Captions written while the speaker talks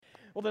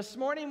Well, this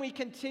morning we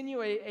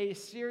continue a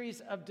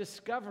series of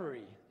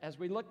discovery as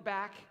we look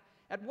back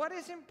at what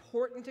is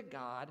important to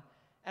God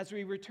as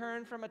we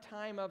return from a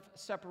time of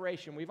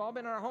separation. We've all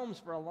been in our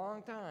homes for a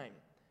long time.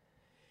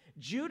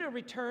 Judah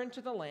returned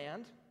to the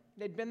land.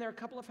 They'd been there a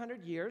couple of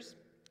hundred years,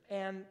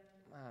 and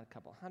a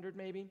couple hundred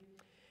maybe,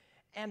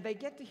 and they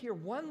get to hear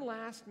one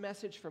last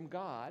message from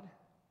God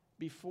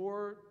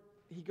before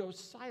he goes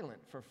silent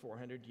for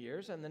 400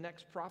 years, and the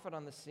next prophet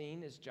on the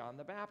scene is John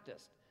the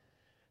Baptist.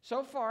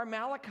 So far,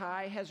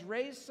 Malachi has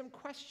raised some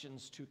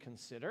questions to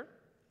consider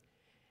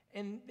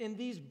in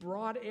these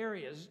broad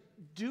areas.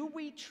 Do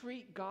we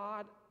treat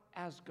God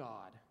as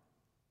God?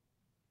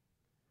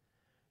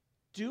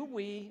 Do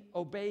we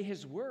obey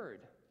his word?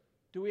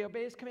 Do we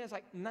obey his commands?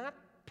 Like, not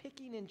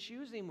picking and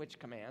choosing which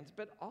commands,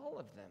 but all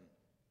of them.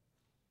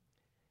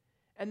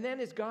 And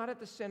then, is God at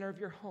the center of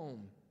your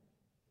home?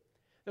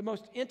 The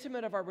most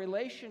intimate of our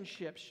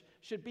relationships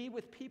should be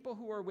with people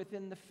who are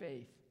within the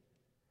faith.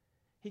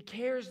 He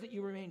cares that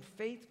you remain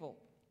faithful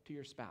to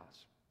your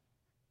spouse.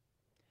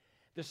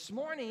 This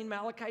morning,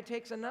 Malachi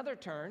takes another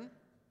turn.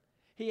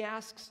 He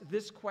asks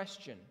this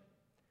question: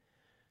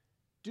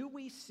 do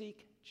we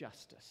seek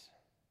justice?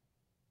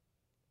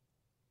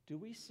 Do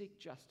we seek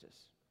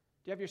justice?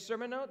 Do you have your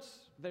sermon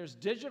notes? There's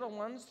digital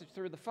ones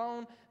through the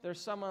phone. There's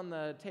some on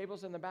the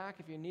tables in the back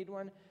if you need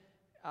one.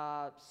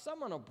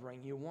 Someone will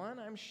bring you one,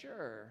 I'm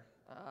sure.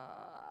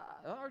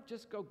 Or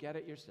just go get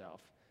it yourself.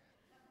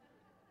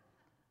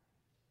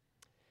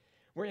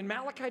 We're in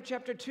Malachi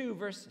chapter 2,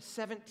 verse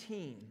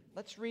 17.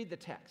 Let's read the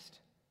text.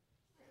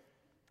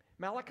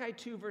 Malachi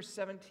 2, verse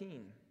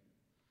 17.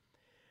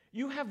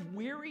 You have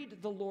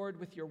wearied the Lord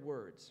with your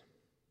words.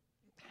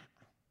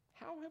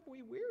 How have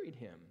we wearied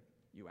him,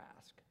 you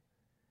ask?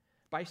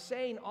 By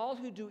saying all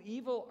who do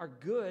evil are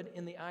good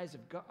in the eyes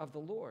of the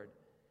Lord,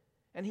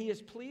 and he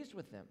is pleased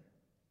with them.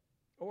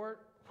 Or,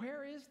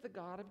 where is the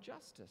God of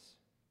justice?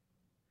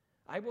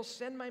 I will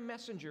send my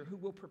messenger who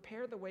will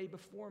prepare the way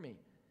before me.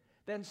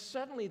 Then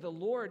suddenly the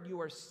Lord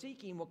you are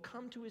seeking will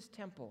come to his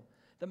temple.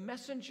 The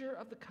messenger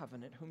of the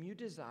covenant whom you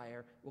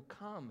desire will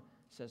come,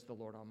 says the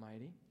Lord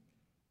Almighty.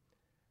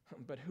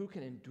 But who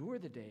can endure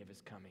the day of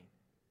his coming?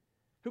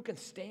 Who can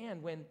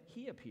stand when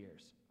he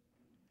appears?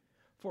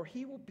 For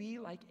he will be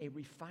like a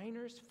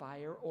refiner's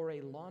fire or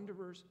a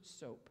launderer's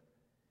soap.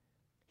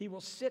 He will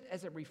sit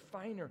as a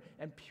refiner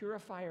and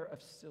purifier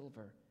of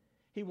silver.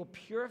 He will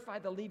purify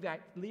the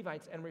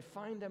Levites and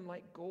refine them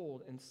like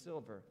gold and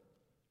silver.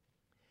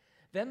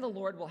 Then the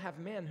Lord will have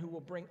men who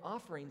will bring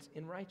offerings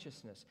in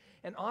righteousness.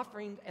 And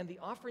the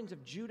offerings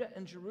of Judah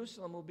and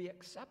Jerusalem will be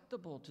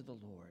acceptable to the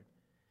Lord,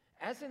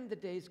 as in the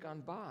days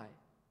gone by,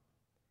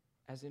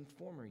 as in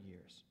former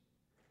years.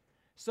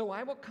 So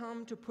I will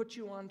come to put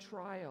you on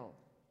trial.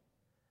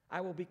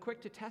 I will be quick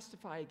to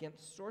testify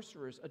against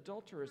sorcerers,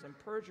 adulterers, and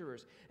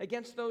perjurers,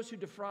 against those who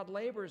defraud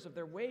laborers of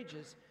their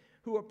wages,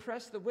 who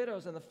oppress the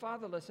widows and the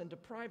fatherless, and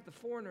deprive the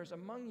foreigners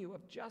among you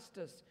of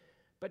justice.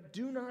 But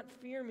do not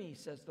fear me,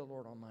 says the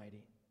Lord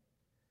Almighty.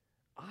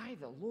 I,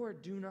 the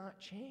Lord, do not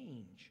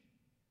change.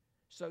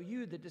 So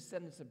you, the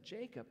descendants of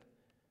Jacob,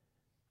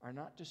 are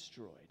not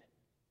destroyed.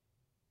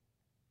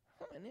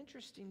 An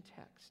interesting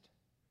text.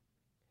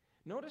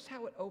 Notice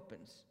how it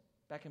opens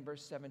back in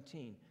verse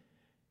 17.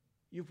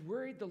 You've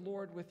worried the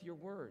Lord with your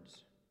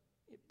words.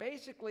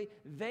 Basically,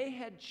 they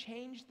had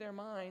changed their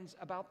minds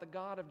about the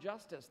God of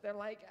justice. They're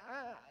like,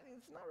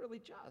 it's not really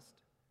just.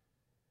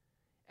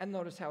 And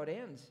notice how it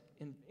ends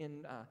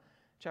in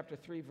chapter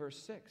 3,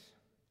 verse 6.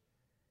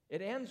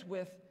 It ends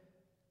with,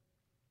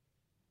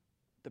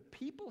 the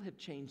people have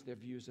changed their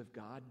views of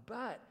God,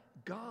 but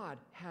God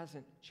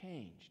hasn't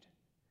changed.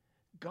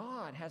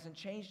 God hasn't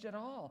changed at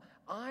all.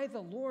 I,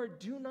 the Lord,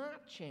 do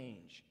not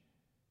change.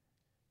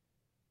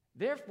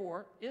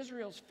 Therefore,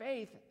 Israel's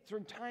faith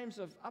through times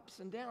of ups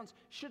and downs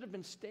should have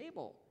been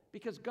stable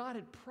because God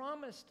had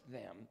promised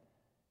them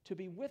to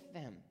be with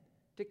them,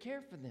 to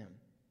care for them.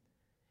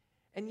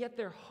 And yet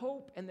their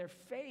hope and their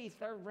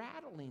faith are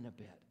rattling a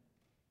bit.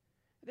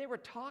 They were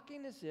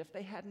talking as if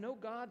they had no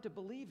God to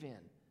believe in.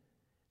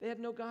 They had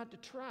no God to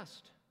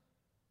trust.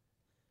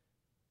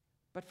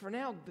 But for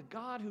now, the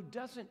God who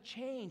doesn't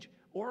change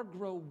or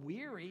grow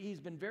weary, he's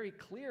been very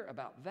clear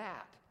about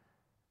that,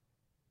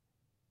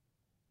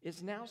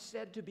 is now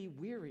said to be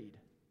wearied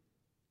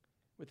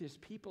with his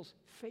people's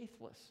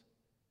faithless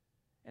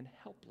and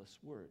helpless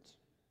words.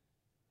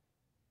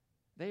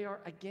 They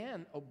are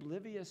again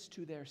oblivious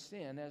to their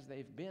sin as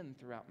they've been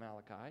throughout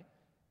Malachi.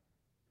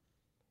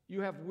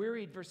 You have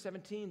wearied, verse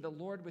 17, the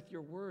Lord with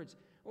your words.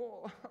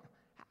 Oh,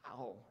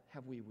 how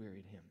have we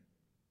wearied him?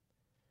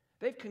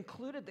 They've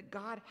concluded that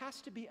God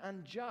has to be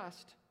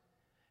unjust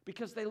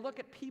because they look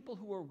at people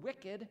who are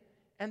wicked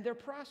and they're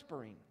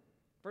prospering.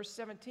 Verse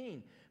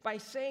 17, by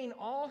saying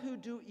all who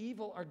do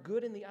evil are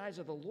good in the eyes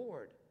of the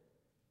Lord,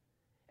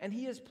 and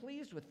he is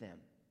pleased with them.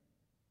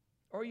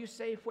 Or you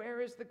say, where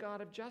is the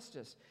God of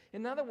justice?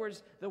 In other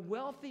words, the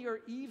wealthy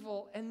are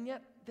evil, and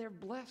yet they're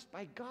blessed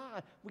by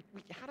God.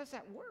 How does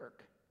that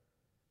work?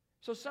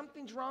 So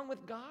something's wrong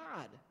with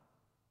God.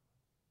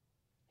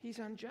 He's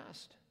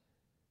unjust.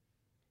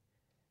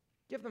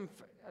 give them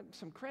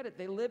some credit.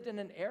 They lived in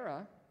an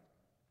era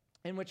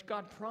in which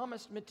God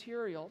promised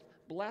material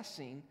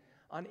blessing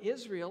on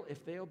Israel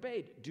if they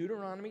obeyed.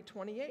 Deuteronomy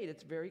 28,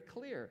 it's very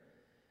clear.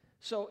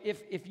 So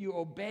if you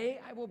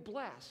obey, I will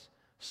bless.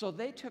 So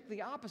they took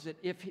the opposite.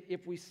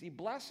 If we see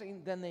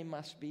blessing, then they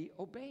must be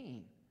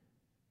obeying.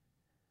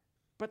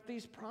 But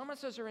these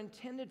promises are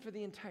intended for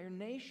the entire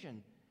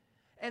nation.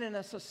 And in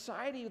a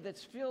society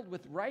that's filled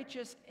with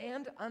righteous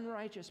and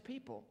unrighteous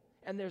people,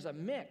 and there's a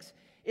mix,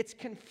 it's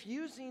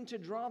confusing to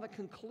draw the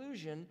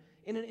conclusion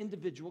in an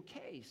individual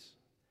case.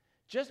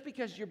 Just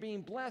because you're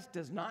being blessed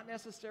does not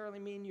necessarily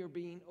mean you're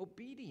being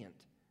obedient.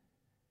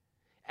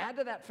 Add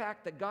to that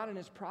fact that God in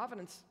his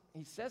providence,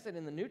 he says it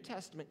in the New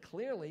Testament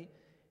clearly,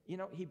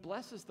 he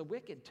blesses the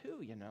wicked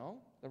too,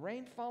 The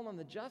rain fall on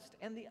the just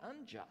and the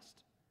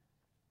unjust.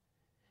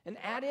 And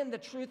add in the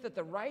truth that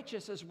the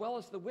righteous as well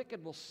as the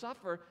wicked will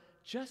suffer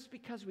just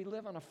because we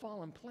live on a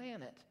fallen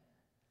planet.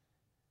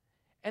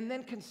 And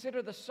then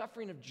consider the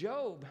suffering of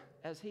Job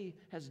as he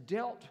has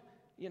dealt,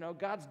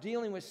 God's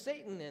dealing with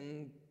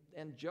Satan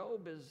and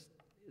Job is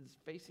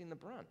facing the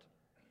brunt.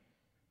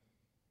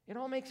 It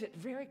all makes it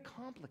very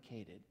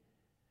complicated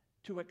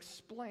to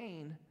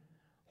explain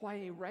why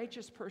a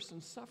righteous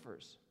person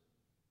suffers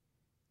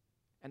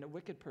and a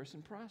wicked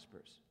person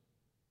prospers.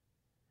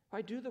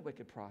 Why do the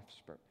wicked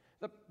prosper?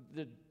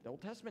 The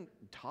Old Testament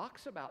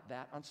talks about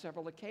that on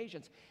several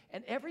occasions.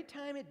 And every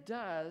time it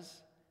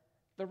does,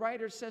 the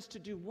writer says to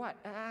do what?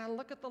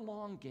 Look at the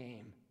long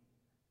game.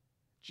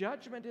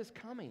 Judgment is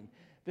coming.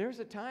 There's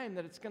a time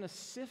that it's going to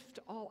sift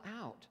all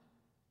out.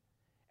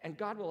 And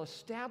God will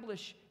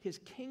establish his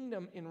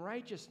kingdom in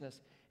righteousness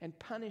and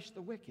punish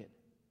the wicked.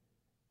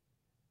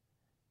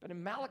 But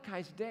in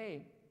Malachi's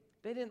day,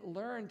 they didn't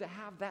learn to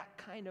have that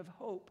kind of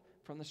hope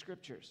from the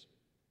scriptures.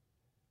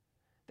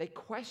 They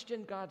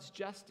questioned God's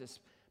justice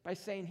by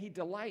saying he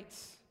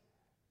delights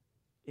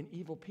in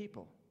evil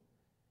people.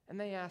 And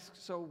they ask,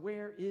 so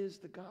where is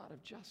the God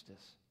of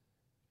justice?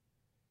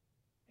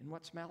 And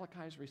what's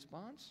Malachi's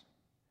response?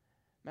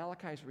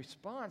 Malachi's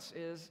response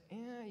is,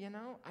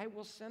 I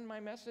will send my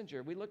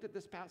messenger. We looked at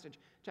this passage,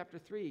 chapter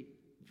 3,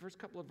 first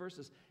couple of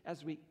verses,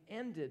 as we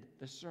ended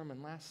the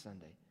sermon last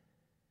Sunday.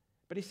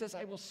 But he says,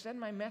 I will send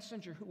my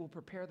messenger who will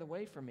prepare the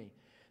way for me.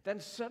 Then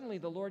suddenly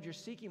the Lord you're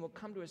seeking will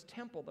come to his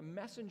temple, the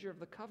messenger of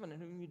the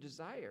covenant whom you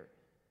desire.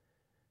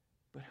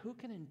 But who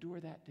can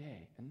endure that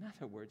day? In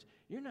other words,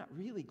 you're not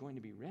really going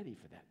to be ready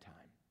for that time.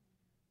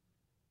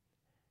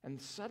 And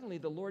suddenly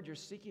the Lord you're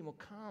seeking will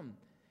come.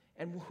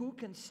 And who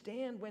can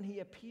stand when he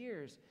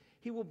appears?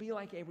 He will be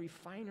like a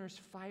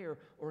refiner's fire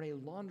or a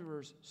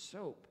launderer's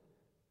soap.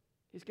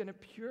 He's going to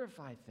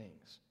purify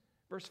things.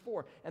 Verse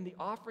 4, and the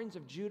offerings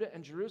of Judah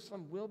and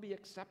Jerusalem will be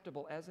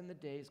acceptable as in the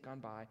days gone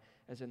by,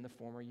 as in the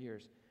former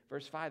years.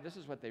 Verse 5, this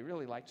is what they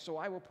really liked. So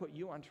I will put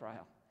you on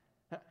trial.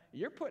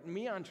 You're putting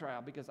me on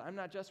trial because I'm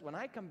not just, when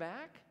I come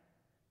back,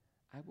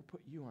 I will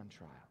put you on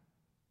trial.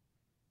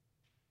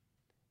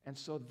 And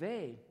so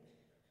they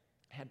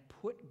had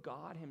put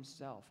God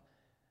himself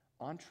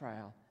on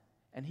trial,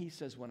 and he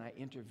says, when I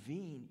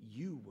intervene,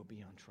 you will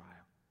be on trial.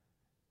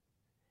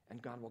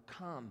 And God will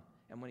come,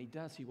 and when he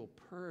does, he will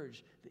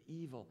purge the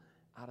evil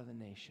out of the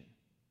nation.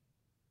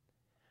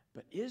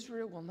 But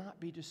Israel will not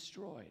be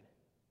destroyed.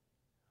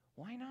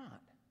 Why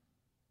not?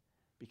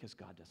 Because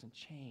God doesn't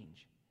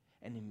change.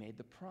 And he made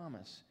the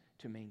promise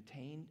to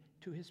maintain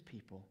to his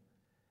people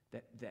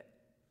that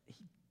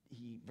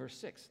he verse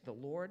 6, the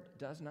Lord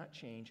does not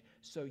change,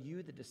 so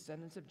you, the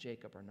descendants of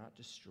Jacob, are not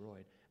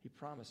destroyed. He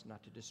promised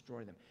not to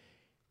destroy them.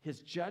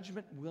 His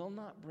judgment will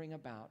not bring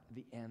about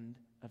the end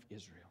of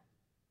Israel.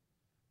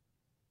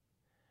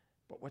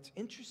 But what's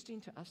interesting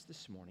to us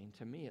this morning,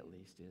 to me at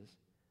least, is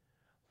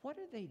what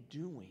are they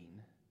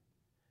doing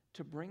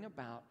to bring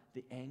about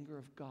the anger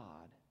of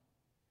God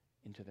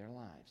into their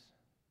lives?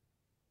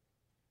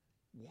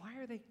 Why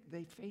are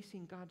they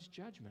facing God's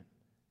judgment?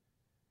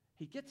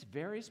 He gets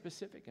very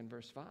specific in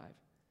verse 5.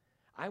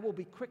 I will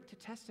be quick to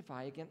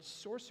testify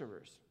against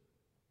sorcerers,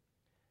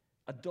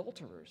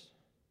 adulterers,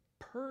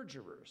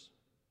 perjurers,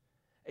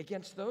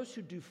 against those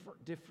who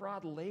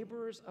defraud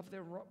laborers of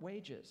their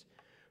wages,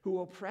 who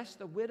oppress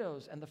the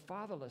widows and the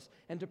fatherless,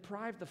 and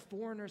deprive the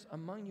foreigners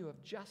among you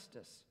of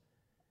justice.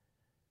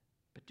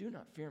 But do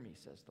not fear me,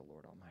 says the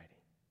Lord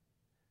Almighty.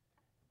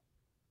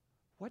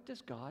 What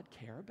does God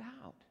care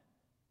about?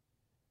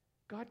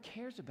 God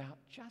cares about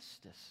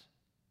justice.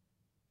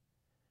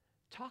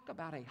 Talk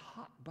about a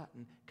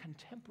hot-button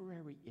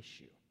contemporary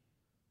issue.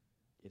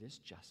 It is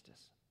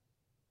justice.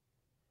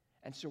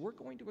 And so we're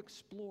going to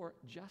explore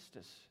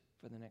justice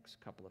for the next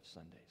couple of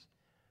Sundays.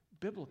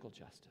 Biblical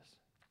justice.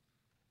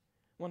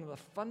 One of the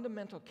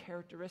fundamental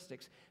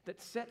characteristics that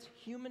sets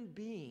human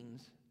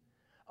beings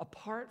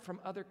apart from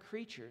other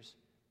creatures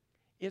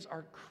is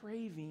our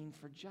craving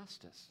for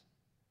justice.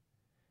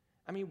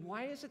 I mean,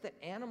 why is it that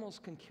animals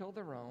can kill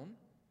their own?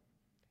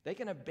 They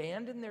can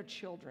abandon their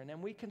children,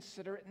 and we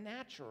consider it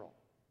natural.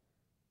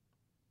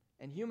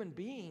 And human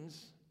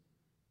beings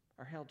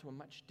are held to a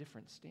much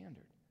different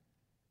standard.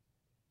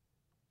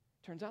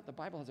 Turns out the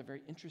Bible has a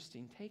very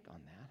interesting take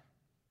on that.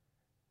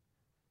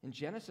 In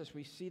Genesis,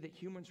 we see that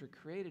humans were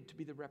created to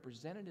be the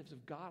representatives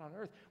of God on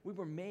earth. We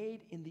were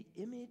made in the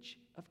image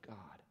of God.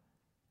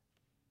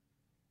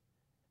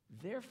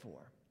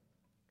 Therefore,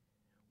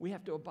 we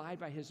have to abide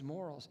by his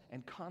morals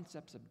and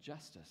concepts of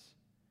justice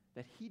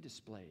that he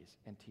displays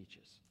and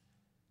teaches.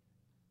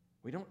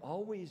 We don't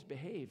always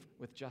behave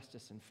with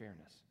justice and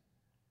fairness.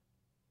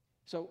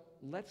 So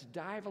let's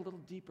dive a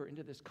little deeper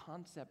into this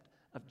concept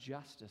of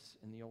justice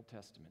in the Old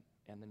Testament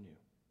and the New.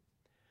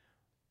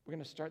 We're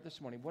going to start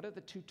this morning. What are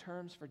the two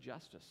terms for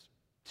justice?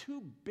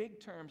 Two big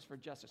terms for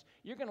justice.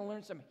 You're going to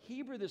learn some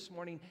Hebrew this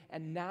morning,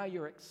 and now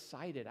you're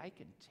excited. I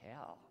can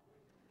tell.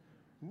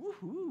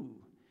 Woohoo!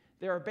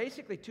 There are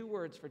basically two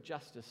words for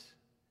justice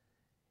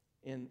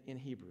in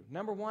Hebrew.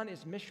 Number one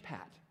is mishpat.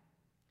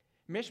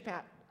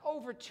 Mishpat,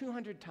 over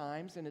 200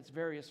 times in its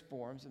various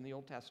forms in the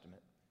Old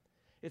Testament.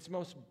 Its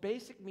most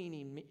basic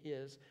meaning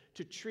is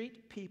to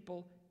treat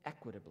people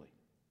equitably.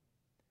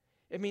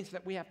 It means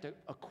that we have to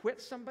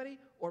acquit somebody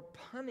or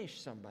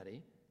punish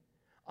somebody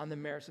on the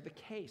merits of the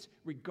case,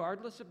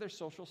 regardless of their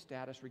social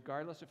status,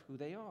 regardless of who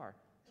they are.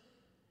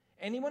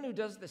 Anyone who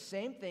does the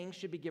same thing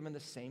should be given the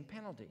same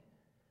penalty.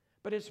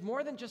 But it's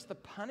more than just the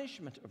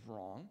punishment of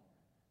wrong.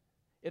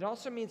 It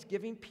also means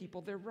giving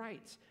people their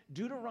rights.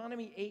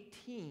 Deuteronomy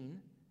 18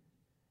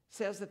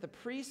 says that the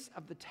priests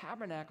of the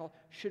tabernacle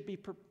should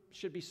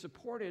be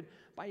supported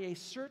by a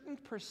certain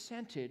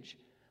percentage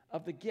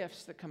of the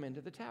gifts that come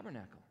into the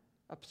tabernacle,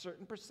 a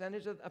certain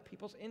percentage of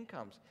people's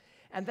incomes.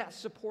 And that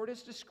support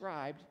is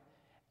described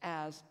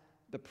as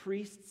the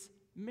priest's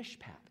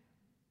mishpat,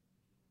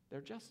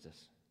 their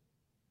justice.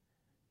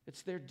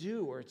 It's their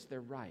due or it's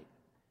their right.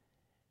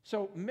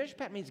 So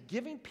mishpat means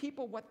giving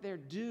people what they're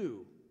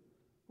due,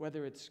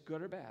 whether it's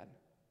good or bad.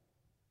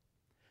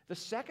 The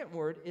second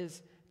word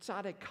is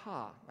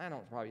tzadekah. I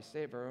don't probably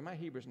say it very well. My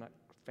Hebrew's not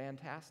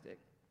fantastic.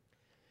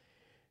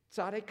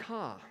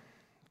 Tzadekah,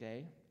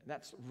 okay?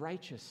 That's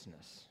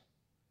righteousness.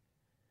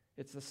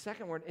 It's the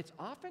second word. It's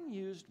often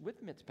used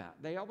with mitzvah.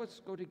 They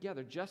always go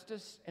together,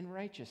 justice and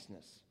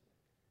righteousness.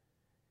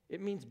 It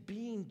means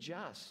being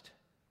just.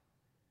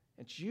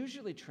 It's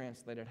usually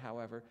translated,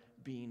 however,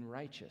 being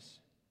righteous.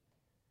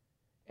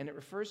 And it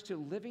refers to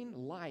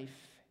living life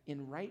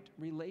in right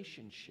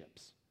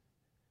relationships.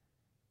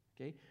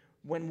 Okay?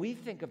 When we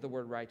think of the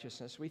word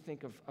righteousness, we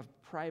think of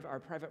our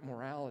private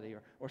morality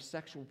or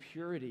sexual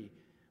purity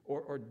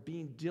or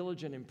being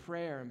diligent in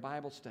prayer and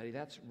Bible study.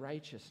 That's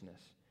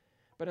righteousness.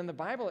 But in the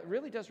Bible, it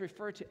really does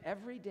refer to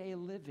everyday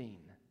living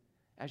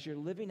as you're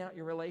living out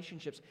your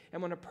relationships.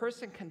 And when a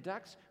person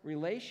conducts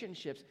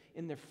relationships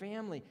in their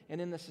family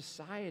and in the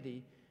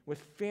society with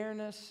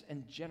fairness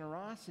and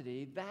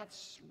generosity,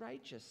 that's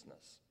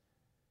righteousness.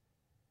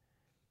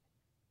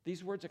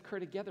 These words occur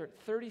together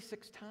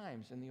 36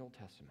 times in the Old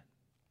Testament.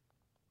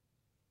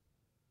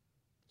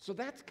 So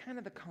that's kind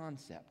of the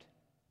concept.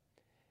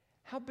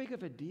 How big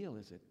of a deal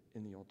is it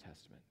in the Old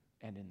Testament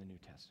and in the New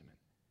Testament?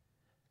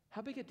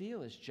 How big a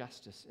deal is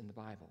justice in the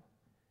Bible?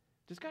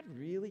 Does God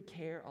really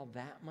care all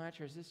that much,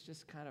 or is this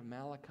just kind of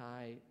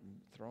Malachi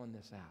throwing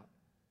this out?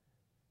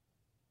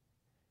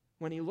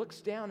 When he looks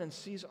down and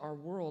sees our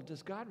world,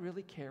 does God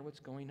really care what's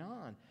going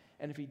on?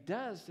 And if he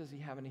does he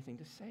have anything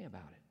to say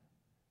about it?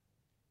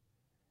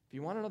 If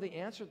you want to know the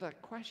answer to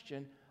that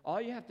question,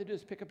 all you have to do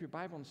is pick up your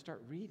Bible and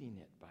start reading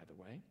it, by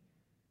the way.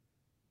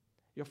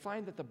 You'll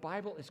find that the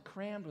Bible is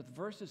crammed with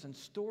verses and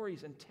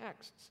stories and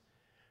texts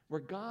where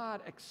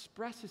God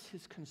expresses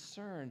his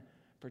concern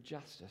for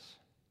justice.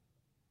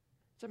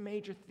 It's a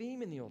major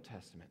theme in the Old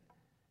Testament.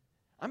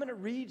 I'm going to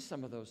read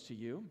some of those to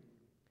you,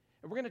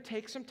 and we're going to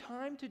take some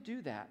time to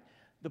do that.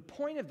 The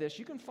point of this,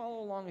 you can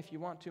follow along if you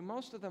want to.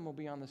 Most of them will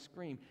be on the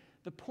screen.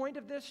 The point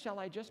of this, shall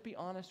I just be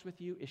honest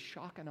with you, is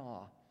shock and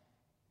awe.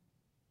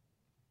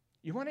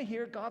 You want to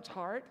hear God's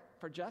heart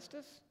for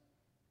justice?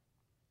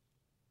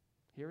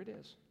 Here it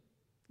is.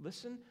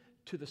 Listen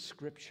to the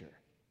scripture.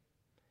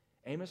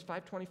 Amos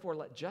 5:24,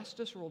 let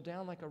justice roll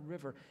down like a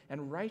river,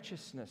 and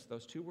righteousness,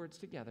 those two words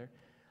together,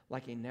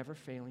 like a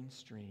never-failing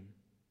stream.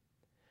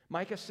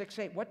 Micah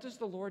 6:8, what does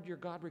the Lord your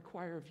God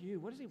require of you?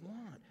 What does he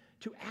want?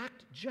 To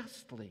act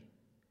justly,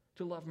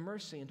 to love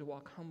mercy, and to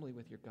walk humbly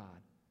with your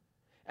God.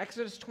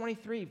 Exodus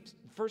 23,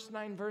 first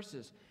 9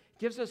 verses,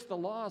 gives us the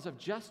laws of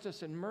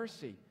justice and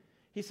mercy.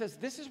 He says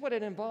this is what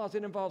it involves.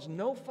 It involves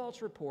no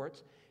false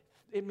reports.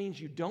 It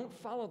means you don't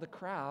follow the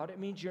crowd. It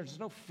means there's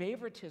no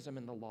favoritism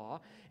in the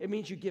law. It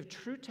means you give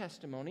true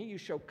testimony. You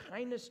show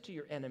kindness to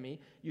your enemy.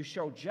 You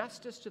show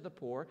justice to the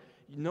poor.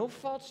 No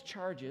false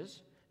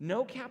charges.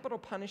 No capital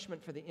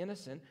punishment for the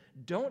innocent.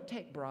 Don't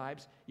take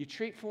bribes. You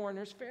treat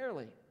foreigners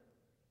fairly.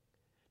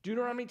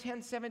 Deuteronomy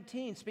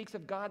 10:17 speaks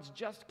of God's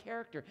just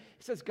character.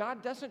 It says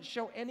God doesn't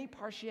show any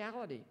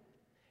partiality,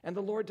 and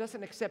the Lord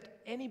doesn't accept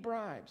any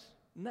bribes.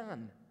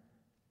 None.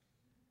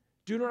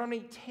 Deuteronomy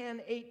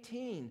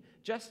 10:18,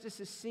 justice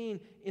is seen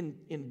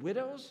in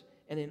widows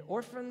and in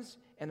orphans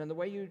and in the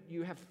way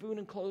you have food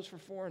and clothes for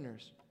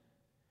foreigners.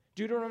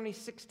 Deuteronomy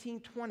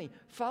 16:20,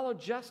 follow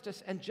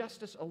justice and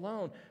justice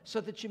alone so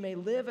that you may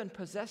live and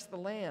possess the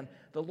land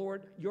the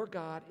Lord your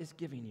God is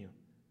giving you.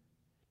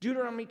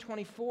 Deuteronomy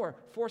 24,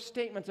 4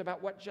 statements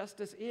about what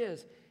justice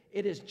is.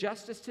 It is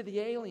justice to the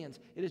aliens.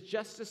 It is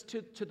justice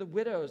to the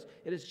widows.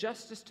 It is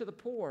justice to the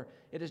poor.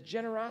 It is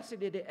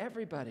generosity to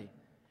everybody.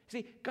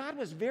 See, God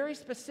was very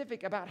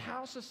specific about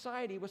how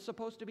society was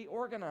supposed to be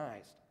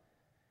organized.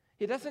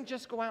 He doesn't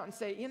just go out and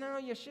say,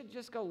 you should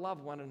just go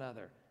love one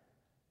another.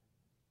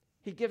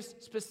 He gives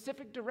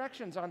specific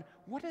directions on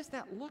what does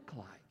that look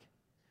like?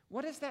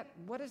 What does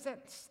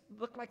that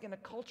look like in a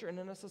culture and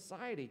in a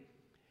society?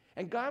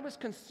 And God was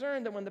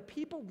concerned that when the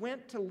people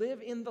went to live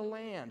in the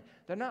land,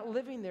 they're not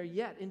living there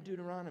yet in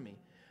Deuteronomy,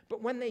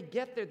 but when they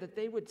get there, that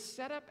they would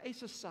set up a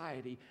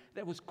society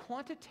that was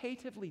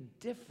quantitatively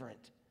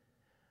different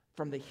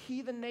from the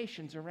heathen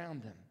nations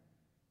around them.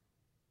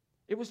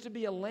 It was to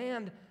be a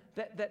land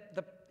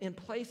that in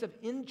place of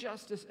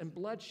injustice and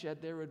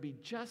bloodshed, there would be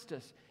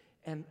justice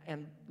and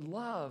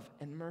love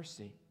and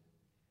mercy.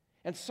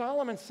 And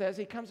Solomon says,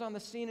 he comes on the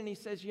scene and he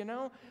says,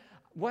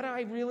 what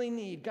I really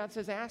need, God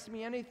says, ask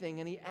me anything.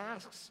 And he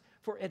asks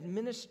for a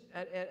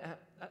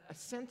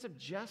sense of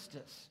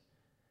justice,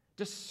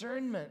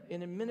 discernment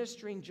in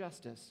administering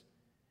justice.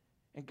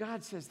 And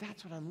God says,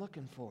 that's what I'm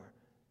looking for.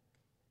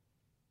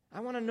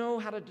 I want to know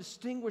how to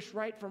distinguish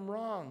right from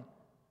wrong.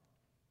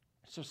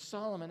 So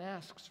Solomon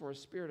asks for a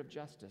spirit of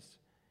justice.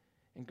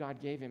 And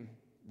God gave him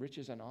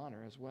riches and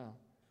honor as well.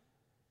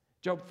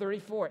 Job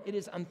 34, it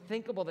is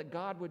unthinkable that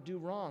God would do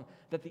wrong,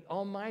 that the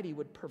Almighty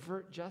would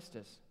pervert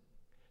justice.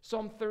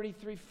 Psalm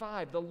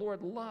 33:5, the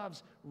Lord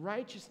loves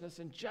righteousness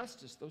and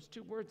justice. Those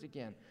two words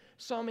again.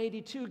 Psalm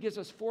 82 gives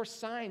us 4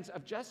 signs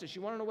of justice.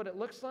 You want to know what it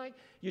looks like?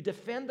 You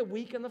defend the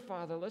weak and the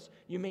fatherless.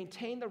 You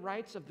maintain the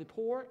rights of the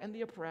poor and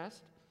the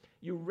oppressed.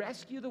 You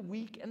rescue the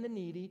weak and the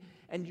needy.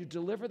 And you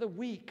deliver the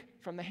weak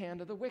from the hand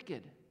of the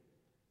wicked.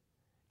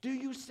 Do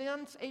you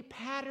sense a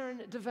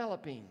pattern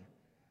developing?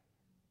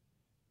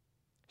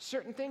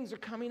 Certain things are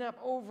coming up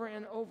over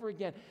and over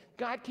again.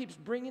 God keeps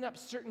bringing up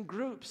certain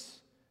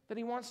groups that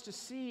he wants to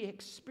see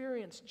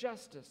experience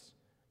justice.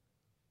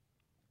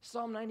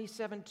 Psalm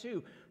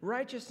 97:2,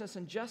 righteousness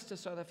and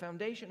justice are the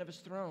foundation of his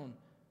throne.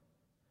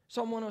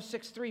 Psalm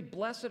 106:3,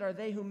 blessed are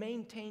they who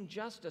maintain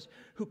justice,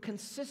 who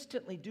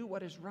consistently do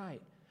what is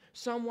right.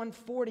 Psalm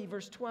 140,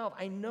 verse 12,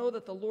 I know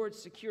that the Lord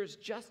secures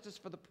justice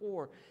for the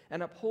poor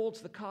and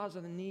upholds the cause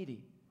of the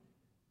needy.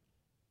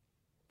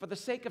 For the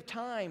sake of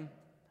time,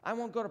 I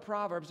won't go to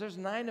Proverbs. There's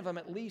 9 of them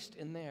at least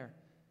in there.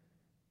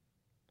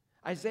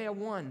 Isaiah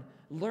 1,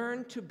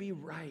 learn to be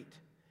right.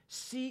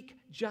 Seek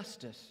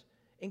justice.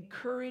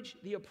 Encourage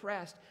the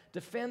oppressed.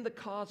 Defend the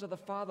cause of the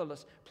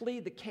fatherless.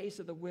 Plead the case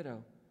of the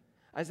widow.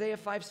 Isaiah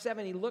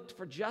 5:7, he looked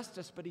for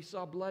justice, but he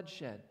saw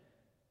bloodshed.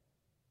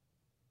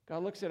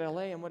 God looks at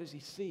LA, and what does he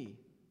see?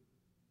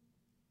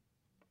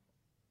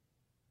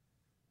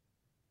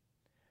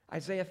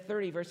 Isaiah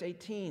 30, verse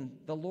 18,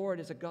 the Lord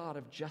is a God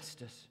of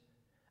justice.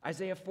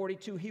 Isaiah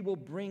 42, he will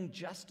bring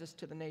justice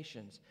to the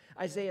nations.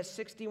 Isaiah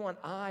 61,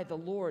 I, the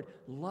Lord,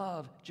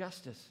 love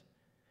justice.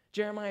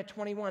 Jeremiah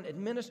 21,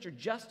 administer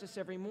justice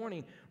every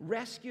morning.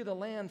 Rescue the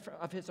land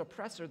of his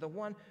oppressor, the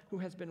one who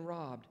has been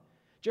robbed.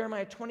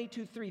 Jeremiah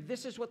 22:3,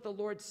 this is what the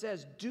Lord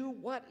says, do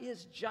what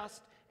is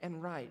just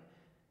and right.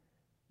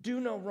 Do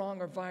no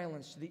wrong or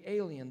violence to the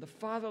alien, the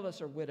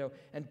fatherless or widow,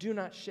 and do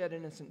not shed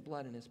innocent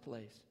blood in his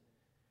place.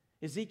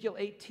 Ezekiel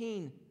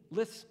 18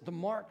 lists the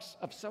marks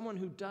of someone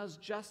who does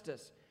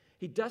justice.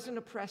 He doesn't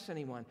oppress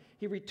anyone.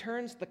 He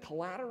returns the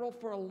collateral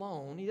for a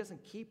loan. He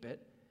doesn't keep it.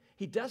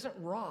 He doesn't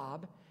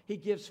rob. He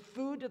gives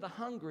food to the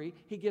hungry.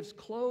 He gives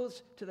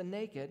clothes to the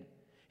naked.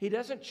 He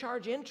doesn't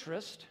charge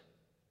interest.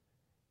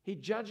 He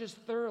judges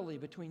thoroughly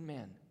between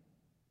men.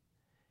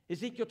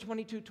 Ezekiel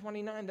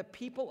 22:29, the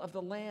people of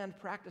the land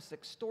practice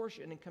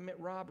extortion and commit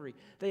robbery.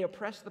 They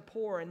oppress the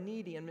poor and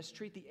needy and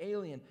mistreat the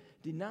alien,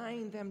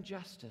 denying them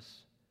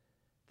justice.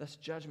 Thus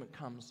judgment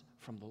comes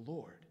from the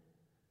Lord.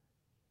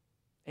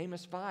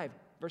 Amos 5,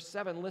 verse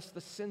 7 lists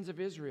the sins of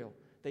Israel.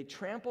 They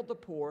trampled the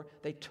poor,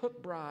 they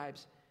took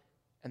bribes,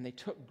 and they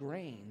took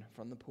grain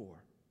from the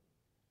poor.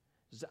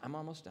 I'm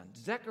almost done.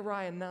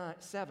 Zechariah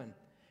 7,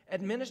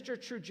 administer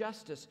true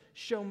justice,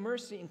 show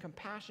mercy and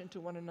compassion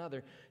to one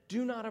another.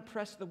 Do not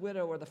oppress the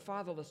widow or the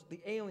fatherless,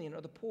 the alien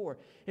or the poor.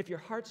 If your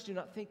hearts do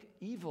not think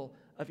evil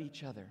of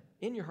each other,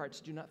 in your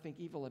hearts do not think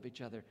evil of each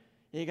other.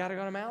 You got to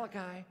go to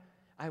Malachi.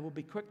 I will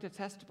be quick to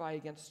testify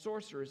against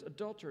sorcerers,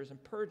 adulterers,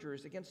 and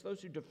perjurers, against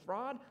those who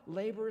defraud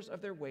laborers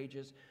of their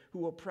wages,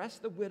 who oppress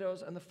the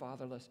widows and the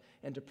fatherless,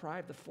 and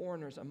deprive the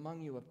foreigners among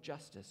you of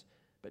justice,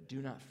 but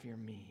do not fear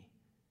me.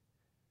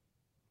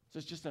 So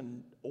it's just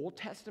an Old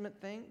Testament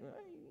thing.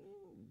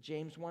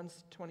 James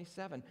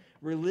 1:27.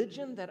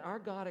 Religion that our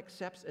God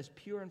accepts as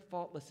pure and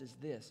faultless is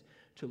this,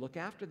 to look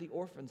after the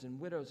orphans and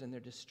widows in their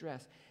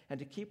distress, and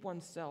to keep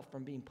oneself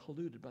from being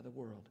polluted by the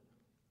world.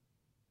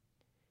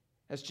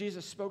 As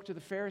Jesus spoke to the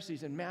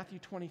Pharisees in Matthew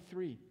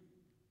 23,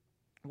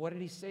 what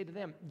did he say to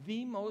them?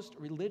 The most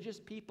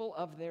religious people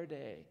of their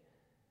day.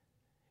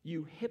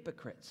 You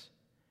hypocrites,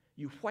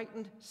 you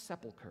whitened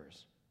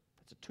sepulchres.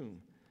 That's a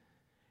tomb.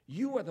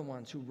 You are the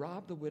ones who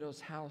rob the widows'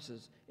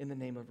 houses in the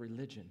name of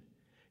religion.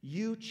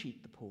 You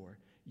cheat the poor.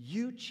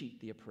 You cheat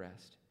the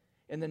oppressed.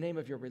 In the name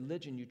of your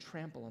religion, you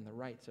trample on the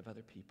rights of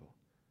other people.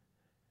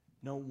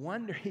 No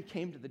wonder he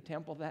came to the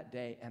temple that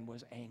day and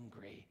was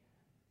angry.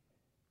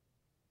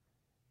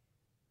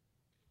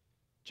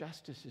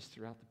 Justice is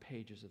throughout the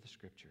pages of the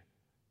Scripture.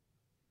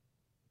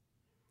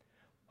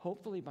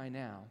 Hopefully by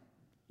now,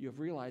 you have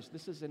realized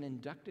this is an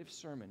inductive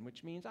sermon,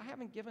 which means I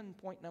haven't given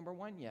point number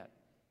 1 yet.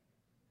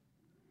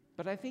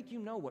 But I think you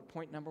know what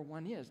point number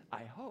 1 is,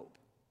 I hope.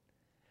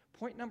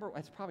 Point number 1,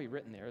 it's probably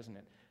written there, isn't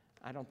it?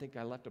 I don't think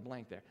I left a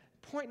blank there.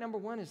 Point number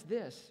 1 is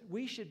this: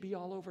 we should be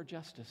all over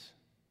justice.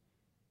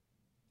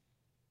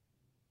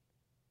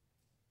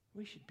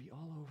 We should be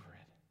all over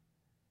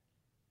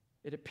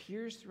it. It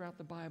appears throughout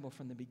the Bible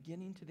from the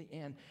beginning to the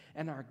end,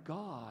 and our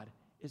God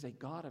is a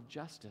God of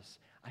justice.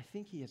 I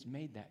think he has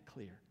made that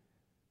clear.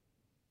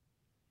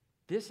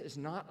 This is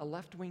not a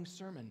left-wing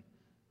sermon.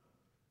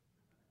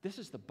 This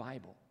is the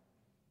Bible.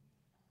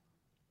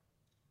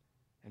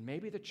 And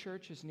maybe the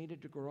church has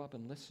needed to grow up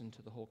and listen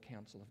to the whole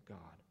counsel of God.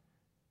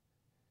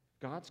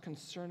 God's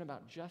concern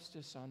about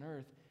justice on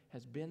earth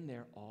has been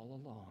there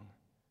all along.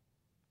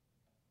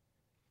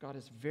 God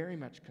is very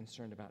much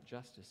concerned about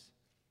justice.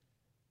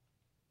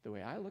 The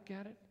way I look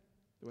at it,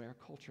 the way our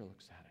culture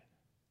looks at it.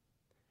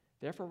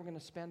 Therefore, we're going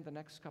to spend the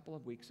next couple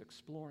of weeks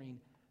exploring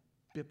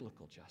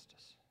biblical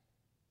justice.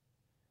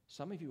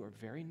 Some of you are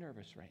very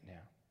nervous right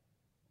now.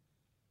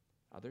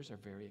 Others are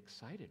very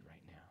excited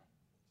right now.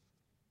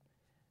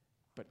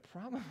 But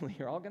probably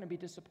you're all going to be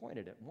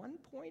disappointed at one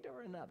point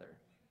or another.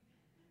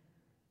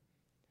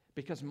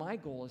 Because my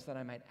goal is that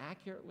I might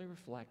accurately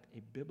reflect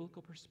a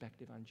biblical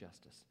perspective on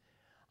justice.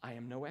 I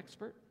am no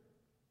expert.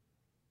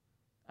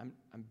 I'm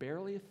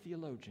barely a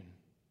theologian,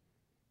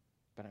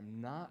 but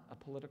I'm not a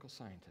political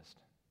scientist.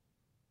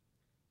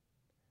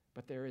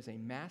 But there is a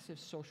massive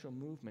social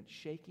movement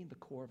shaking the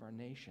core of our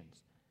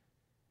nations.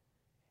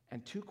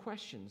 And 2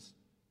 questions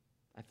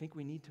I think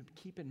we need to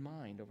keep in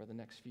mind over the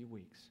next few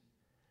weeks.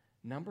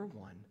 Number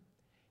 1,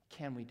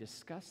 can we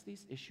discuss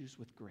these issues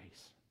with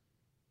grace?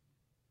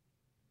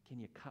 Can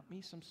you cut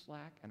me some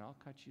slack and I'll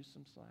cut you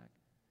some slack?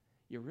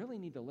 You really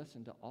need to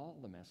listen to all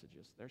the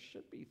messages. There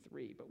should be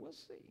 3, but we'll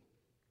see.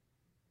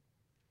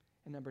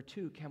 And number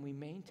 2, can we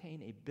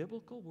maintain a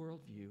biblical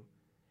worldview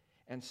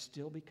and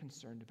still be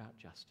concerned about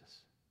justice?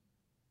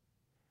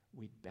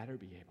 We'd better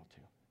be able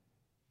to.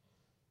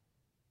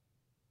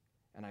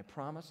 And I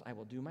promise I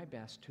will do my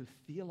best to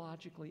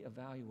theologically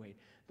evaluate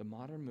the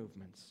modern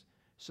movements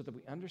so that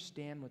we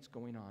understand what's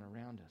going on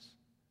around us.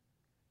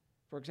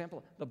 For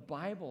example, the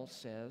Bible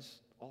says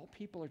all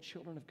people are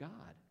children of God,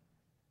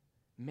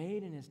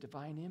 made in his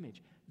divine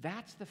image.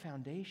 That's the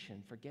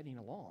foundation for getting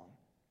along.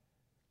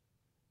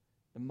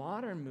 The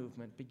modern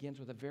movement begins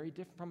with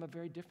from a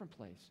very different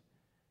place.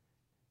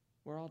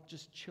 We're all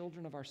just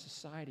children of our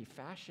society,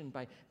 fashioned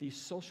by these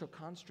social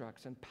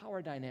constructs and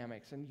power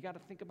dynamics, and you got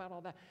to think about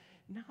all that.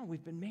 No,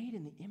 we've been made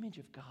in the image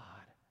of God,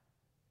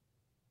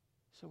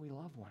 so we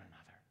love one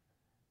another.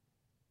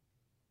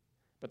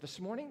 But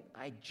this morning,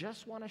 I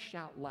just want to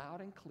shout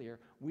loud and clear,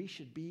 we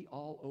should be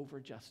all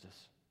over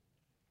justice.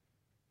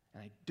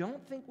 And I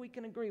don't think we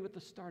can agree with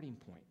the starting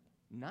point.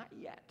 Not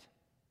yet.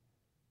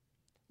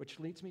 Which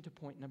leads me to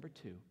point number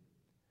 2.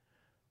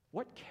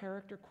 What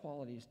character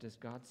qualities does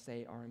God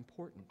say are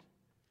important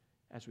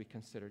as we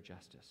consider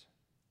justice?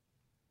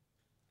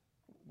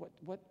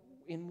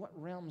 In what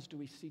realms do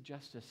we see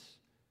justice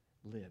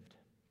lived?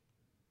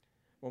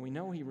 Well, we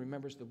know he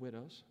remembers the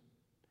widows.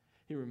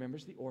 He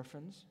remembers the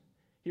orphans.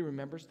 He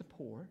remembers the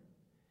poor.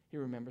 He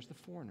remembers the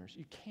foreigners.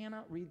 You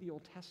cannot read the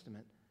Old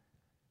Testament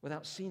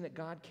without seeing that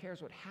God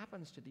cares what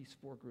happens to these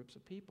 4 groups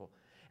of people.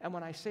 And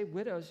when I say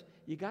widows,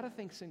 you got to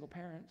think single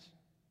parents.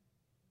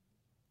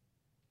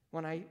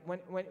 When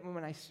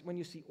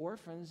you see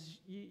orphans,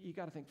 you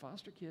got to think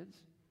foster kids.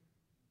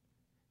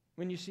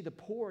 When you see the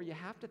poor, you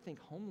have to think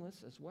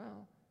homeless as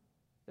well.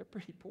 They're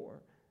pretty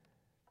poor.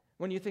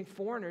 When you think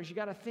foreigners, you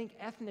got to think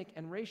ethnic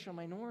and racial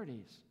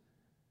minorities.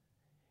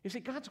 You see,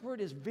 God's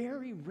word is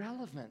very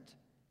relevant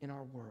in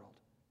our world.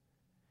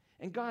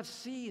 And God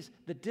sees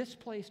the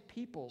displaced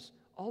peoples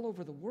all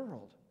over the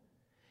world.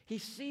 He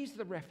sees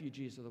the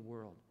refugees of the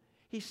world.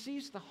 He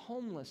sees the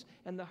homeless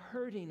and the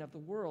hurting of the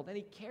world, and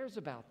he cares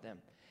about them.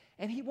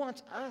 And he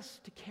wants us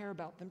to care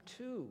about them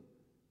too.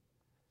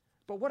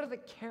 But what are the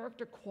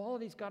character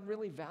qualities God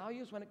really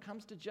values when it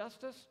comes to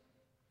justice?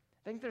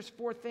 I think there's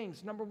 4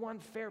 things. Number 1,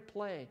 fair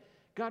play.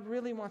 God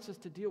really wants us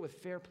to deal with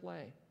fair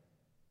play.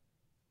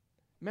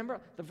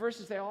 Remember the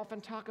verses, they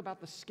often talk about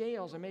the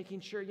scales and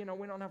making sure,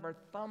 we don't have our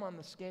thumb on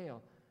the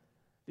scale.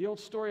 The old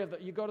story of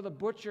you go to the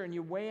butcher and he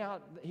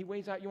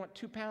weighs out, you want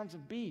 2 pounds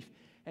of beef,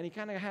 and he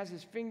kind of has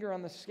his finger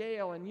on the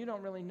scale, and you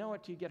don't really know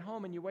it till you get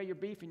home and you weigh your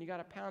beef and you got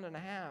 1.5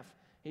 pounds.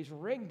 He's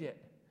rigged it.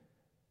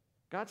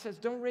 God says,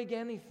 don't rig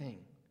anything.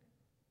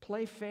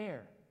 Play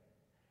fair.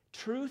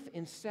 Truth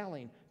in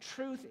selling,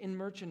 truth in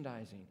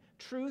merchandising,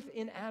 truth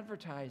in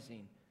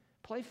advertising.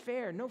 Play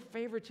fair, no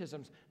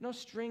favoritisms, no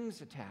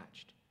strings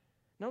attached.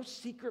 No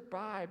secret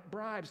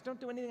bribes. Don't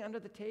do anything under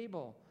the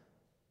table.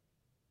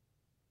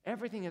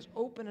 Everything is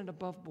open and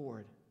above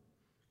board.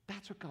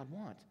 That's what God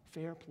wants,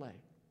 fair play.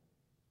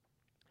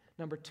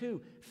 Number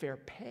 2, fair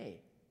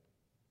pay.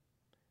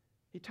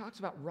 He talks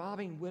about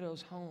robbing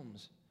widows'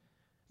 homes,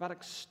 about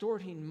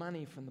extorting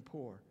money from the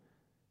poor.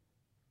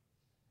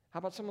 How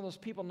about some of those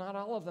people, not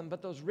all of them,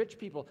 but those rich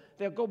people?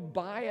 They'll go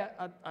buy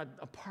an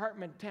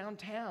apartment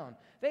downtown.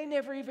 They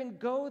never even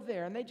go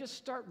there, and they just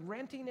start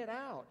renting it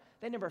out.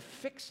 They never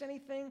fix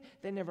anything.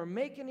 They never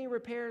make any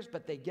repairs,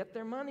 but they get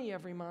their money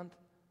every month.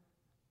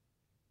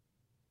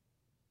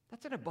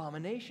 That's an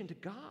abomination to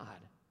God.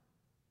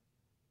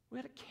 We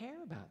ought to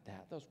care about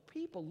that. Those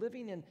people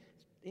living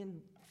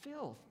in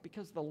filth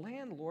because the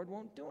landlord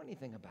won't do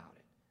anything about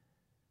it.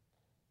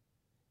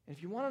 And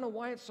if you want to know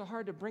why it's so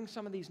hard to bring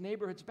some of these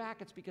neighborhoods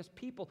back, it's because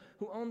people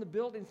who own the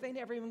buildings, they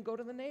never even go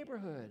to the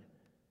neighborhood.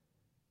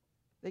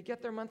 They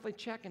get their monthly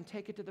check and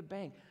take it to the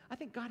bank. I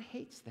think God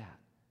hates that.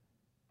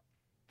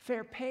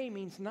 Fair pay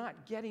means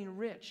not getting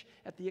rich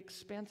at the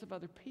expense of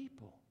other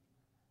people.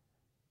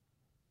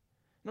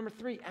 Number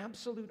 3,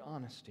 absolute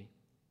honesty.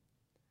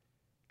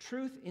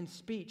 Truth in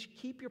speech.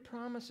 Keep your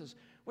promises.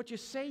 What you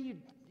say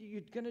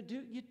you're going to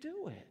do, you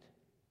do it.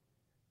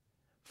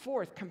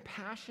 4th,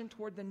 compassion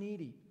toward the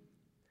needy.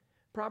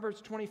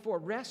 Proverbs 24,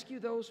 rescue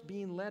those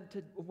being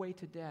led away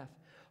to death.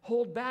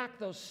 Hold back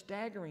those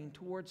staggering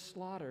towards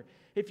slaughter.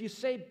 If you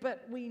say,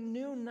 but we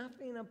knew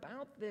nothing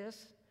about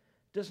this,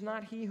 does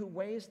not he who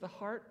weighs the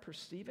heart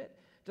perceive it?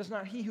 Does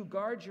not he who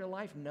guards your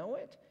life know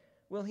it?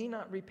 Will he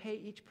not repay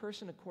each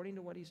person according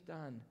to what he's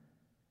done?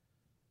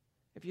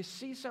 If you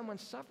see someone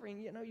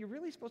suffering, you're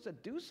really supposed to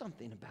do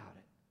something about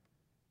it.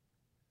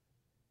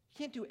 You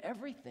can't do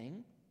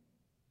everything,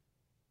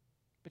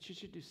 but you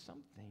should do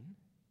something.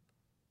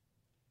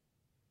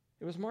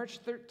 It was March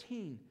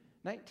 13,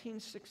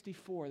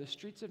 1964, the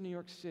streets of New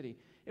York City.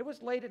 It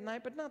was late at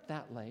night, but not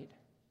that late.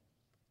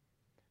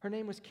 Her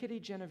name was Kitty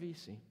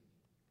Genovese.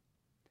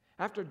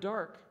 After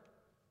dark,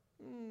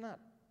 not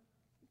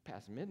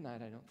past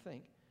midnight, I don't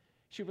think,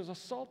 she was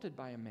assaulted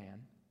by a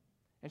man,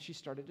 and she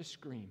started to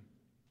scream.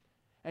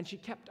 And she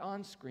kept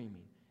on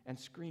screaming and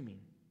screaming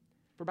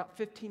for about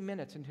 15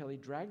 minutes until he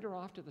dragged her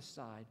off to the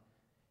side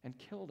and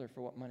killed her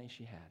for what money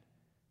she had.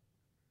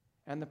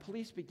 And the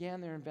police began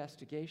their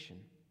investigation.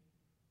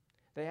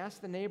 They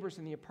asked the neighbors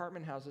in the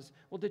apartment houses,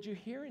 well, did you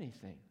hear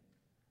anything?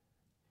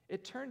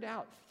 It turned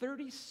out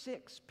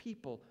 36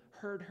 people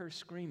heard her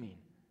screaming.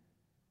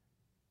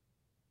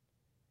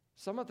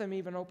 Some of them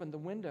even opened the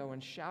window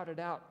and shouted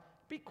out,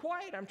 be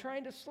quiet, I'm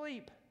trying to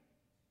sleep.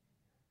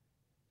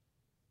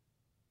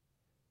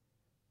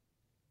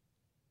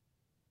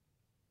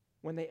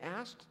 When they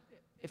asked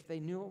if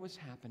they knew what was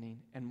happening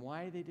and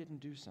why they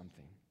didn't do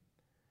something,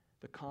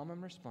 the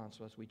common response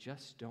was, we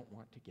just don't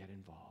want to get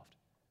involved.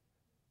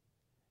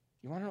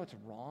 You want to know what's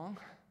wrong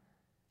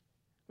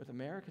with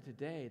America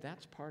today?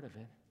 That's part of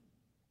it,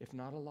 if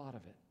not a lot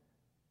of it.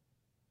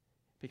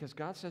 Because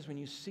God says when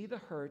you see the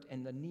hurt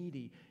and the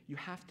needy, you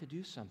have to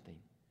do something.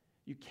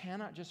 You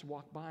cannot just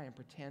walk by and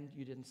pretend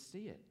you didn't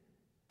see it.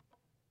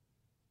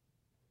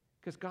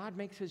 Because God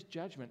makes his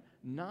judgment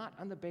not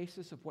on the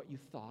basis of what you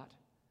thought,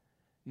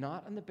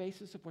 not on the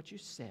basis of what you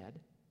said,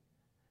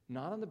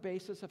 not on the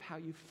basis of how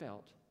you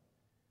felt,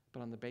 but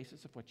on the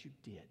basis of what you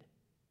did.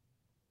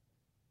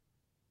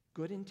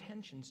 Good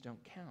intentions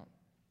don't count.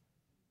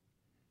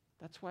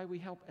 That's why we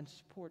help and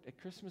support at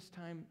Christmas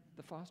time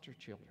the foster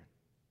children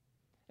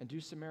and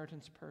do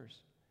Samaritan's Purse.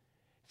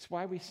 It's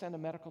why we send a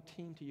medical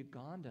team to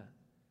Uganda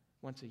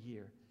once a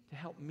year to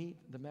help meet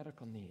the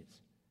medical needs.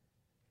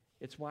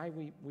 It's why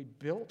we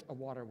built a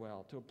water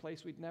well to a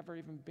place we'd never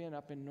even been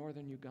up in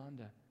northern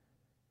Uganda.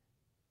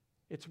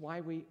 It's why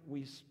we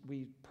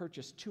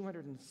purchased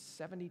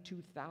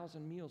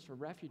 272,000 meals for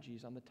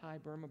refugees on the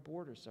Thai-Burma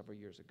border several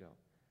years ago.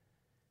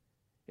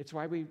 It's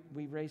why we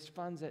raised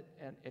funds at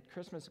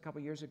Christmas a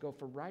couple years ago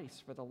for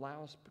rice for the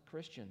Laos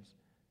Christians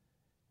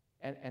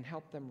and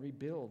helped them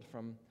rebuild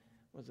from,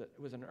 was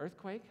it an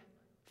earthquake?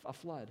 A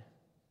flood.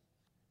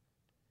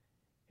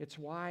 It's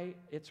why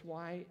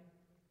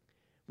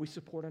we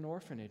support an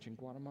orphanage in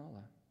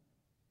Guatemala.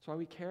 It's why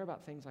we care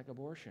about things like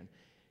abortion.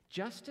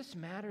 Justice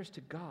matters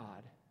to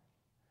God,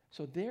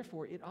 so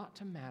therefore it ought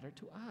to matter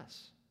to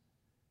us.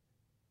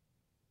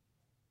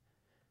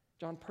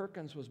 John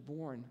Perkins was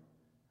born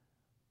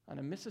on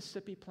a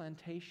Mississippi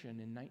plantation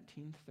in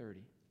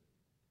 1930,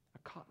 a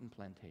cotton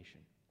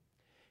plantation.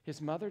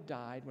 His mother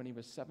died when he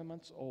was 7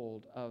 months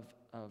old of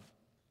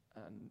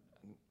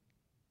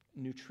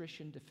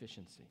nutrition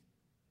deficiency.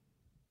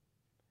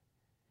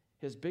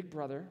 His big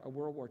brother, a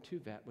World War II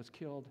vet, was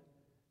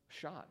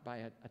shot by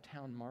a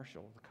town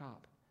marshal, the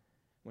cop,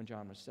 when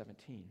John was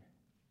 17.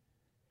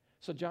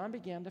 So John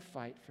began to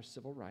fight for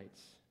civil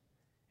rights,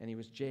 and he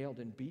was jailed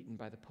and beaten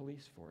by the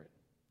police for it.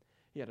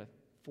 He had a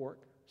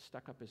fork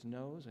stuck up his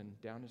nose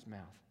and down his mouth.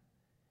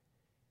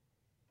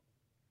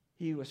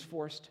 He was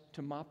forced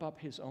to mop up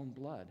his own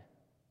blood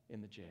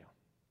in the jail.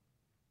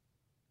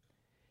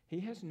 He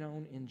has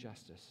known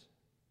injustice,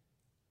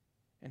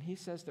 and he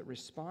says that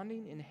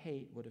responding in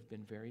hate would have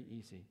been very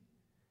easy.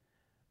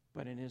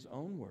 But in his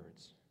own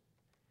words,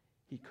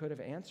 he could have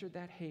answered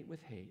that hate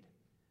with hate,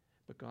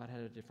 But God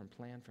had a different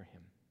plan for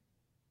him.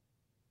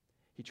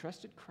 He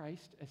trusted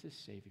Christ as his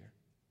Savior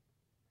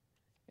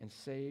and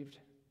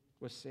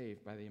was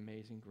saved by the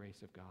amazing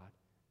grace of God.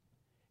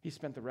 He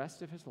spent the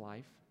rest of his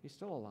life, he's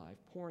still alive,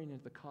 pouring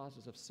into the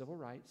causes of civil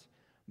rights,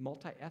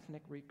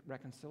 multi-ethnic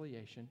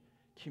reconciliation,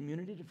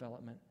 community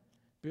development,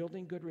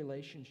 building good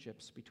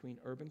relationships between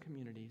urban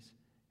communities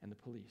and the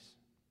police.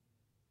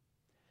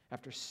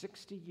 After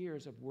 60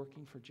 years of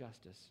working for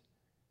justice,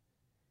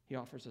 he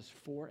offers us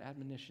 4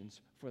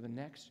 admonitions for the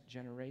next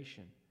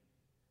generation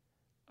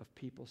of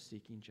people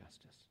seeking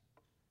justice.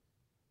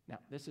 Now,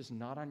 this is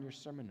not on your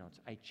sermon notes.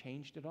 I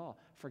changed it all.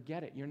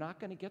 Forget it. You're not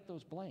going to get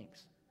those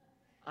blanks.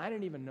 I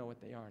don't even know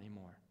what they are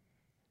anymore.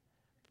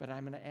 But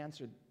I'm going to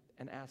answer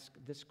and ask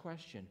this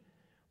question.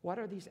 What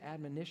are these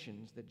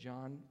admonitions that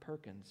John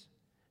Perkins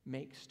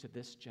makes to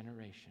this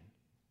generation?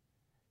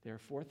 There are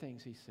 4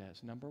 things he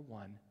says. Number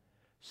 1,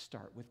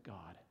 start with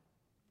God.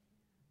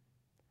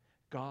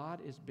 God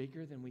is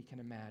bigger than we can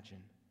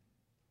imagine.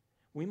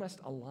 We must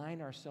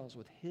align ourselves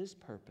with his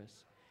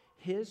purpose,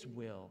 his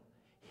will,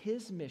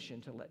 his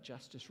mission to let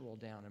justice roll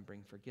down and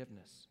bring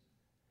forgiveness.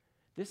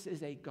 This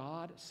is a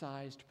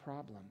God-sized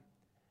problem.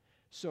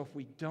 So if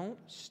we don't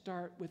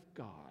start with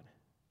God,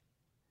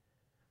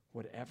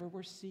 whatever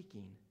we're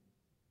seeking,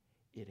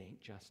 it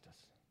ain't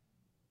justice.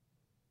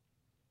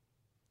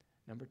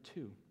 Number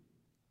 2,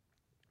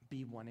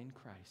 be one in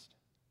Christ.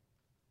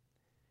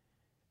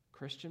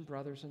 Christian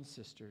brothers and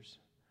sisters,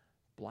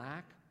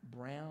 black,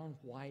 brown,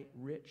 white,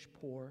 rich,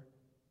 poor,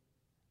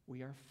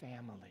 we are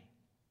family.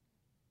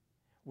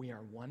 We are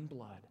one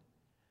blood.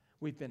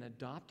 We've been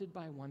adopted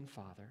by one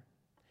Father,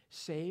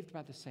 saved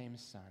by the same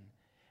Son,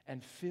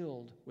 and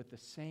filled with the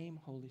same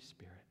Holy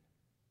Spirit.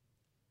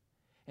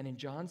 And in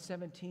John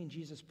 17,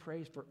 Jesus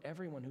prays for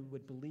everyone who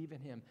would believe in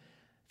him,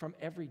 from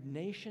every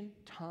nation,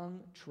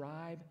 tongue,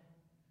 tribe,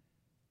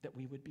 that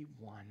we would be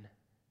one.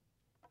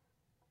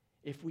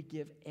 If we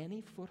give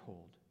any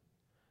foothold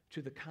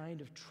to the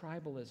kind of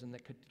tribalism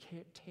that could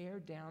tear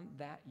down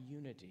that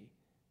unity,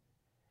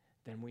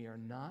 then we are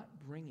not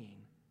bringing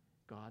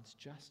God's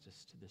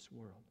justice to this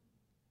world.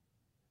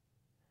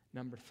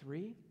 Number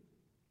 3,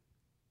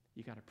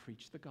 you got to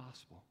preach the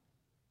gospel.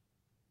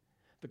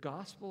 The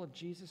gospel of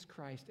Jesus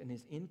Christ and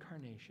his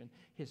incarnation,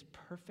 his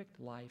perfect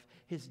life,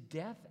 his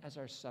death as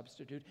our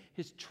substitute,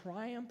 his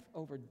triumph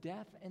over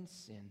death and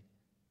sin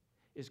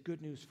is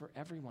good news for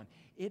everyone.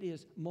 It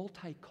is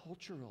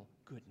multicultural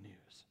good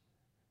news.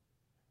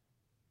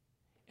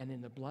 And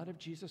in the blood of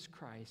Jesus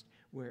Christ,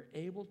 we're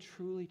able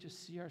truly to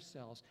see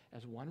ourselves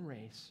as one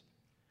race,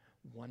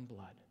 one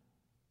blood.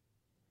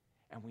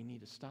 And we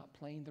need to stop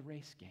playing the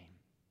race game.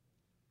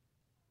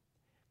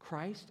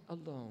 Christ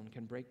alone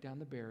can break down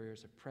the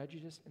barriers of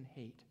prejudice and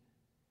hate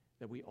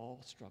that we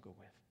all struggle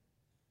with.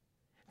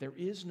 There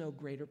is no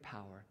greater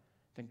power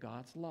than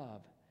God's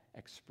love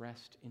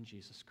expressed in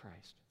Jesus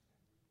Christ.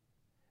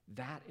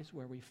 That is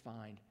where we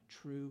find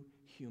true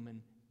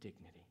human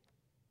dignity.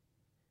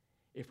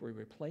 If we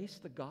replace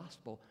the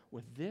gospel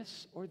with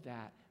this or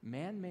that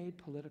man-made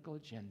political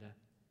agenda,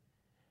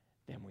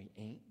 then we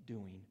ain't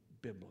doing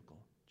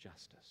biblical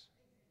justice.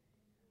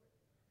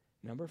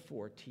 Number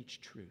 4, teach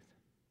truth.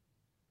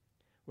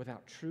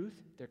 Without truth,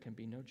 there can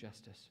be no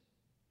justice.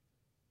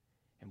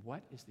 And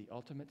what is the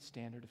ultimate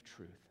standard of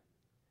truth?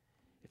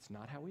 It's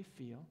not how we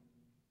feel.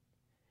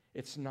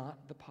 It's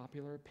not the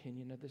popular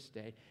opinion of this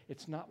day.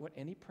 It's not what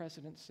any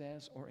president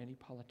says or any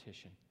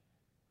politician.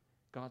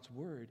 God's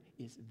word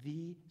is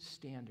the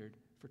standard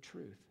for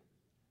truth.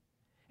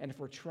 And if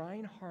we're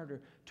trying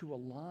harder to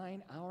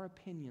align our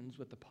opinions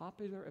with the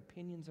popular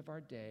opinions of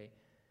our day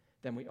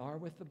than we are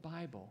with the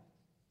Bible,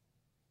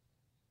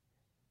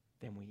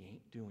 then we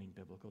ain't doing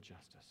biblical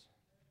justice.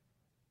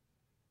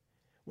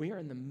 We are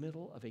in the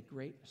middle of a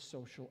great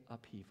social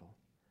upheaval.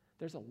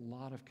 There's a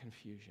lot of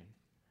confusion,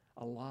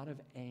 a lot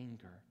of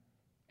anger,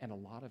 and a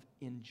lot of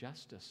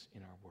injustice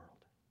in our world.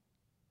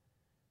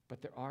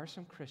 But there are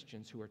some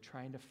Christians who are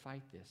trying to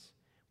fight this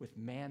with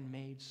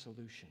man-made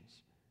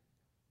solutions.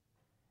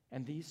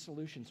 And these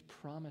solutions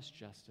promise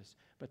justice,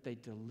 but they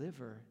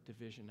deliver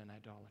division and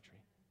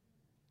idolatry.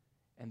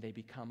 And they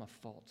become a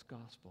false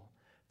gospel.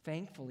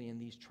 Thankfully, in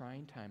these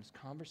trying times,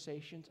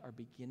 conversations are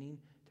beginning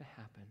to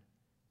happen.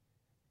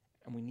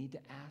 And we need to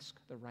ask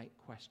the right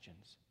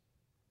questions.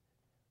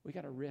 We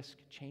got to risk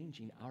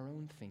changing our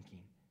own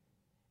thinking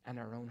and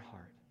our own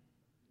heart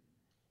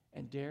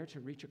and dare to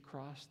reach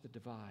across the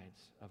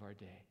divides of our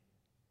day,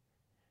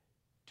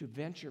 to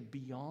venture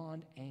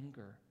beyond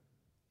anger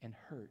and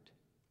hurt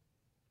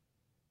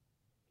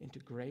into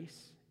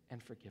grace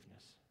and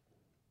forgiveness,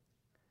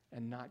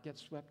 and not get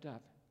swept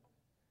up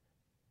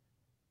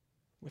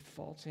with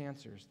false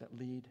answers that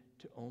lead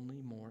to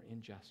only more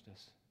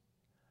injustice.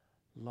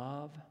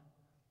 Love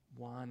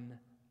one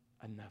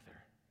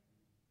another.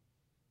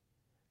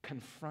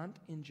 Confront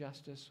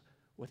injustice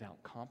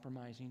without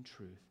compromising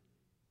truth.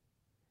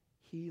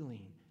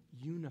 Healing,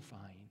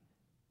 unifying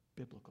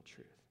biblical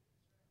truth.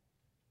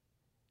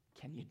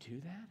 Can you do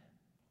that?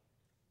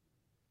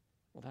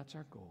 Well, that's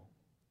our goal.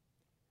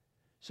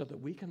 So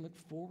that we can look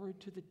forward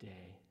to the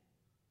day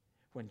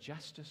when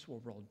justice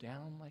will roll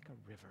down like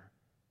a river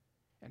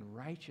and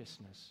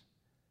righteousness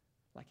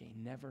like a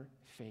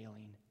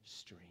never-failing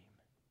stream.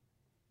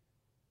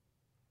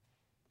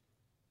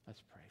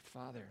 Let's pray.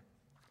 Father,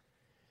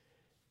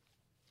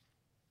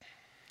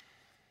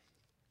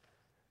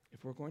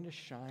 if we're going to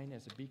shine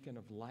as a beacon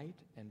of light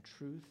and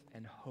truth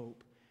and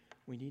hope,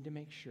 we need to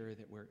make sure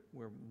that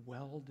we're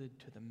welded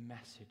to the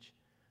message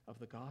of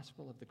the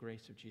gospel of the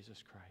grace of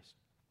Jesus Christ.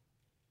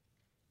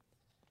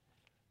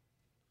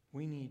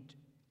 We need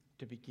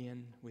to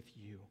begin with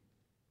you.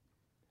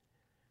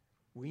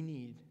 We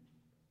need,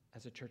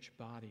 as a church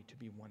body, to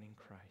be one in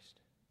Christ.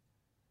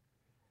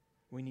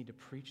 We need to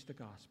preach the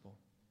gospel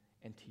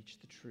and teach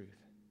the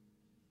truth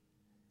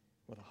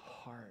with a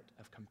heart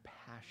of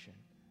compassion.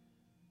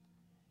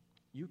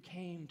 You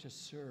came to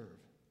serve,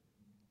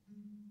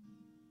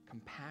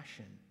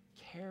 compassion,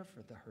 care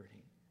for the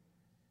hurting,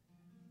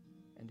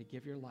 and to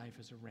give your life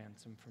as a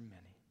ransom for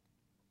many.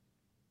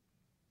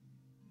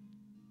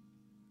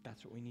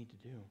 That's what we need to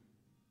do.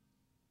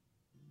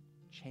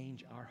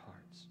 Change our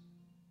hearts.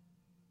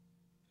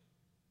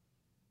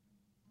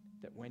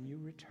 That when you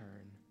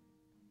return,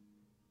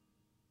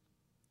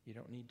 you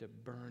don't need to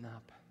burn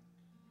up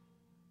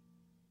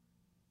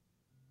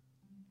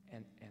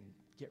and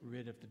get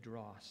rid of the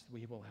dross.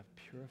 We will have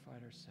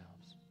purified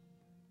ourselves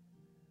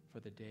for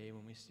the day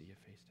when we see you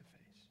face to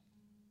face.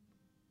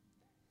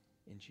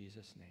 In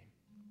Jesus' name.